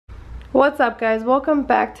What's up, guys? Welcome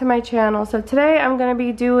back to my channel. So today I'm going to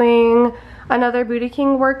be doing another Booty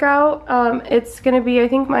King workout. It's going to be, I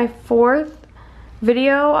think, my 4th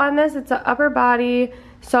video on this. It's an upper body.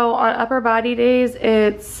 So on upper body days,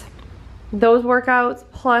 it's those workouts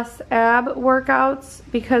plus ab workouts,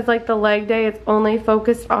 because like the leg day, it's only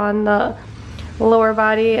focused on the lower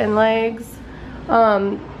body and legs.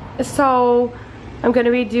 So I'm going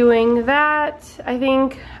to be doing that. I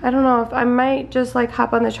don't know if I might just like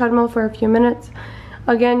hop on the treadmill for a few minutes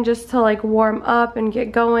again, just to like warm up and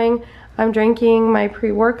get going. I'm drinking my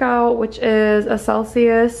pre-workout, which is a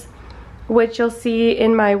Celsius, which you'll see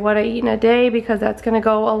in my what I eat in a day, because that's going to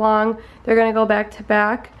go along. They're going to go back to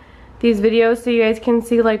back, these videos, so you guys can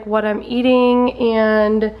see like what I'm eating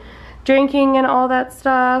and drinking and all that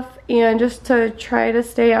stuff. And just to try to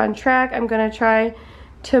stay on track, I'm going to try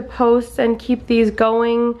to post and keep these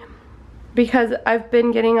going, because I've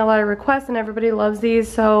been getting a lot of requests and everybody loves these.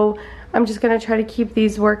 So I'm just gonna try to keep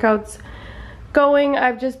these workouts going.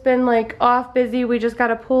 I've just been like off busy. We just got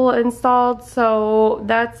a pool installed, so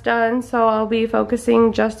that's done. So I'll be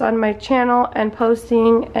focusing just on my channel and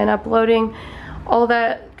posting and uploading all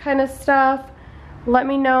that kind of stuff. Let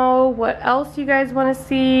me know what else you guys want to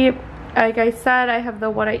see. Like I said, I have the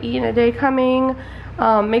what I eat in a day coming.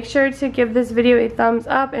 Make sure to give this video a thumbs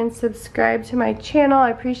up and subscribe to my channel.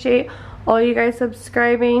 I appreciate all you guys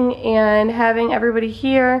subscribing and having everybody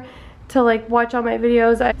here to like watch all my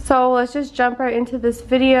videos. So let's just jump right into this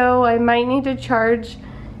video. I might need to charge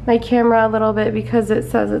my camera a little bit because it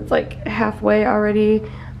says it's like halfway already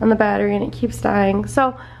on the battery and it keeps dying.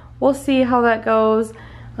 So we'll see how that goes.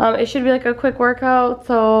 It should be like a quick workout,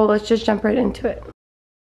 so let's just jump right into it.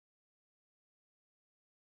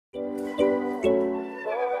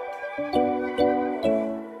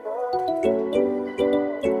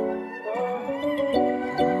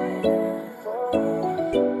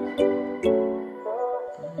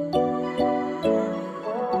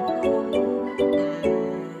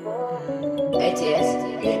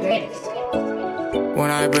 When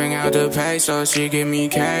I bring out the peso, she give me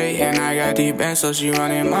K. And I got deep in, so she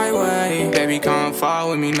running my way. Baby, come fall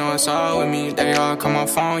with me, know it's all with me. They all call my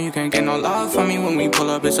phone, you can't get no love from me. When we pull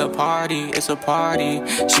up, it's a party, it's a party.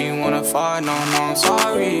 She wanna fall, no, I'm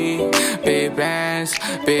sorry. Big bands,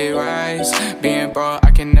 big rice. Being broke,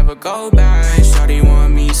 I can never go back. Shawty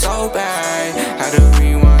want me so bad. Had to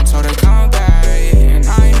rewind, told her come back. And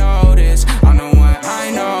I know this, I'm the one,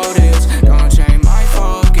 I know this. Don't change my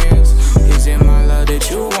focus. Is it my love that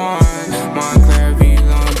you want? Montclair,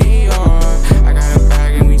 Vlon, Dior. I got a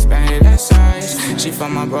bag and we spend it that size. She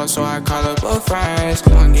from my bro, so I call up her friends.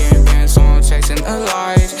 I'm getting banned, so I'm chasing the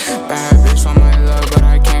lights. Bad bitch for my love, but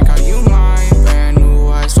I can't call you mine. Brand new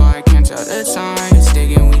eyes, so I can't tell the time. It's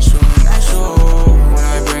digging, we shooting that show. When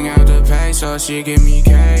I bring out the peso, she give me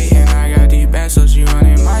K. And I got deep bands, so she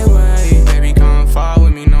running my way. Baby, come fall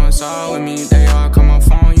with me, know it's all with me. They all call my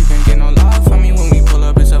phone, you can't get no love from me. When we pull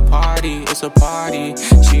up, it's a party, it's a party.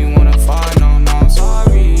 She wanna fall, no, I'm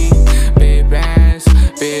sorry. Big bands,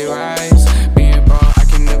 big rice. Being broke, I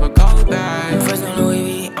can never go back. First on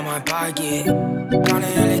Louis V on my pocket.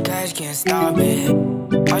 Counting all the cash, can't stop it.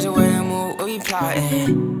 Watch the way I move, we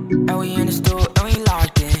plotting. And we in the stool, and we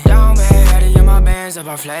locked in. Down bad, had to get my bands up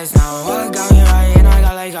our flex now. What got me right, and I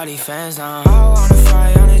got like all these fans now. I wanna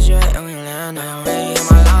fly on a jet, and we land now. Ready in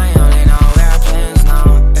my line, only know where I plans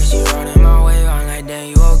now. And she rolling my way, I'm like, damn,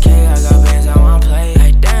 you okay? I got bands, I wanna play.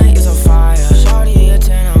 Like, damn, you're so fire. Shawty a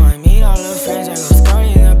 10, I might meet all the friends. I go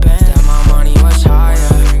scurry in the band, that my money was higher.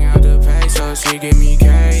 Bring out the peso, she give me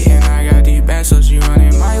K. And I got deep bands, so she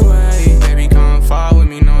running my way. Baby, come fall with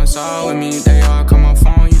me, know it's all with me. They all call my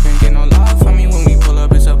phone, you can't get no love from me. When we pull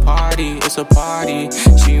up, it's a party, it's a party.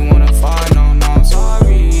 She wanna fall, no, I'm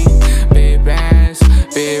sorry. Big bands,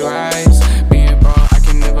 big rice. Being broke, I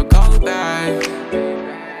can never go back. Big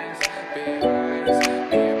bands, big rice.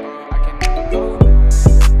 Being broke, I can never go back.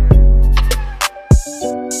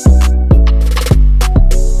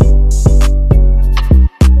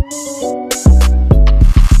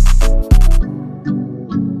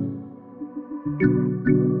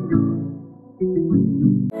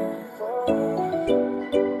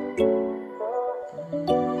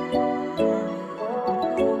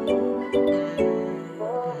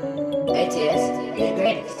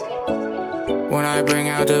 When I bring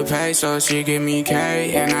out the peso, she give me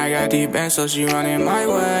K. And I got deep in, so she running my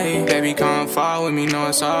way. Baby, come fall with me, know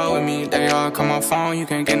it's all with me. They all call my phone, you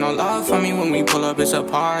can't get no love from me. When we pull up, it's a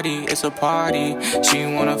party, it's a party. She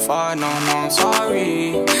wanna fall, no, I'm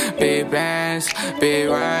sorry. Big bands, big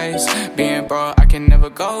rice. Being broke, I can never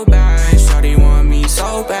go back. Shawty want me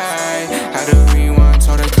so bad. Had to rewind,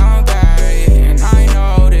 told her come back. And I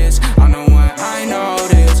know this, I'm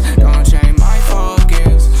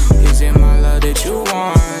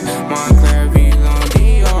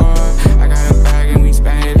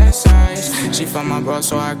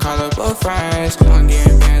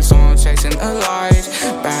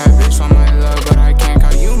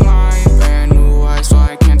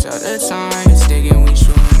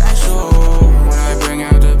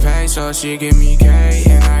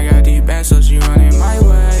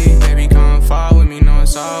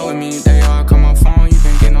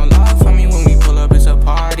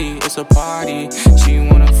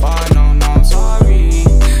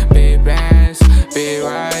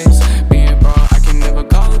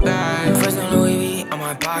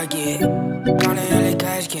Counting hella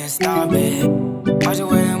cash, can't stop it. Watch the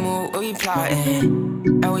way they move, we plotting.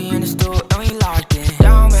 And we in the stool, and we locked in.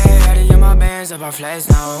 Down bad, had to get my bands up, I flex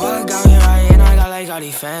now. What got me right, and I got like all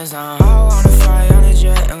these fans now. I wanna fly on the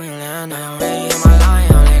jet, and we land now. Ready in my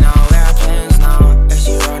line, I'm like, now we got plans now. And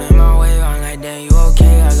she rolling my wave, I'm like, damn, you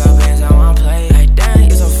okay? I got bands, I wanna play. Like, damn,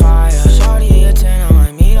 it's a fire. Shorty a 10, I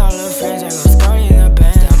might meet all the friends, I go scurry in the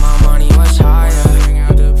band. That my money much higher. Bring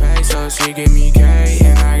out the peso, she give me K,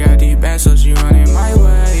 and I got the best, so she running my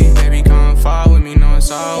way. Baby, come fall with me, know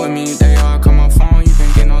it's all with me. They all come on phone, you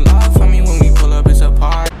can get no love from me when we pull up, it's a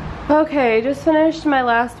party. Okay, just finished my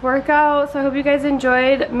last workout, so I hope you guys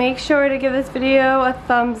enjoyed. Make sure to give this video a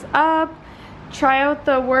thumbs up, try out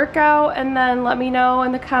the workout, and then let me know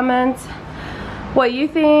in the comments what you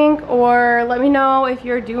think, or let me know if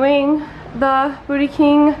you're doing the Booty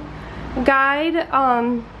King guide.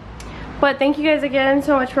 But thank you guys again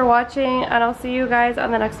so much for watching, and I'll see you guys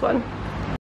on the next one.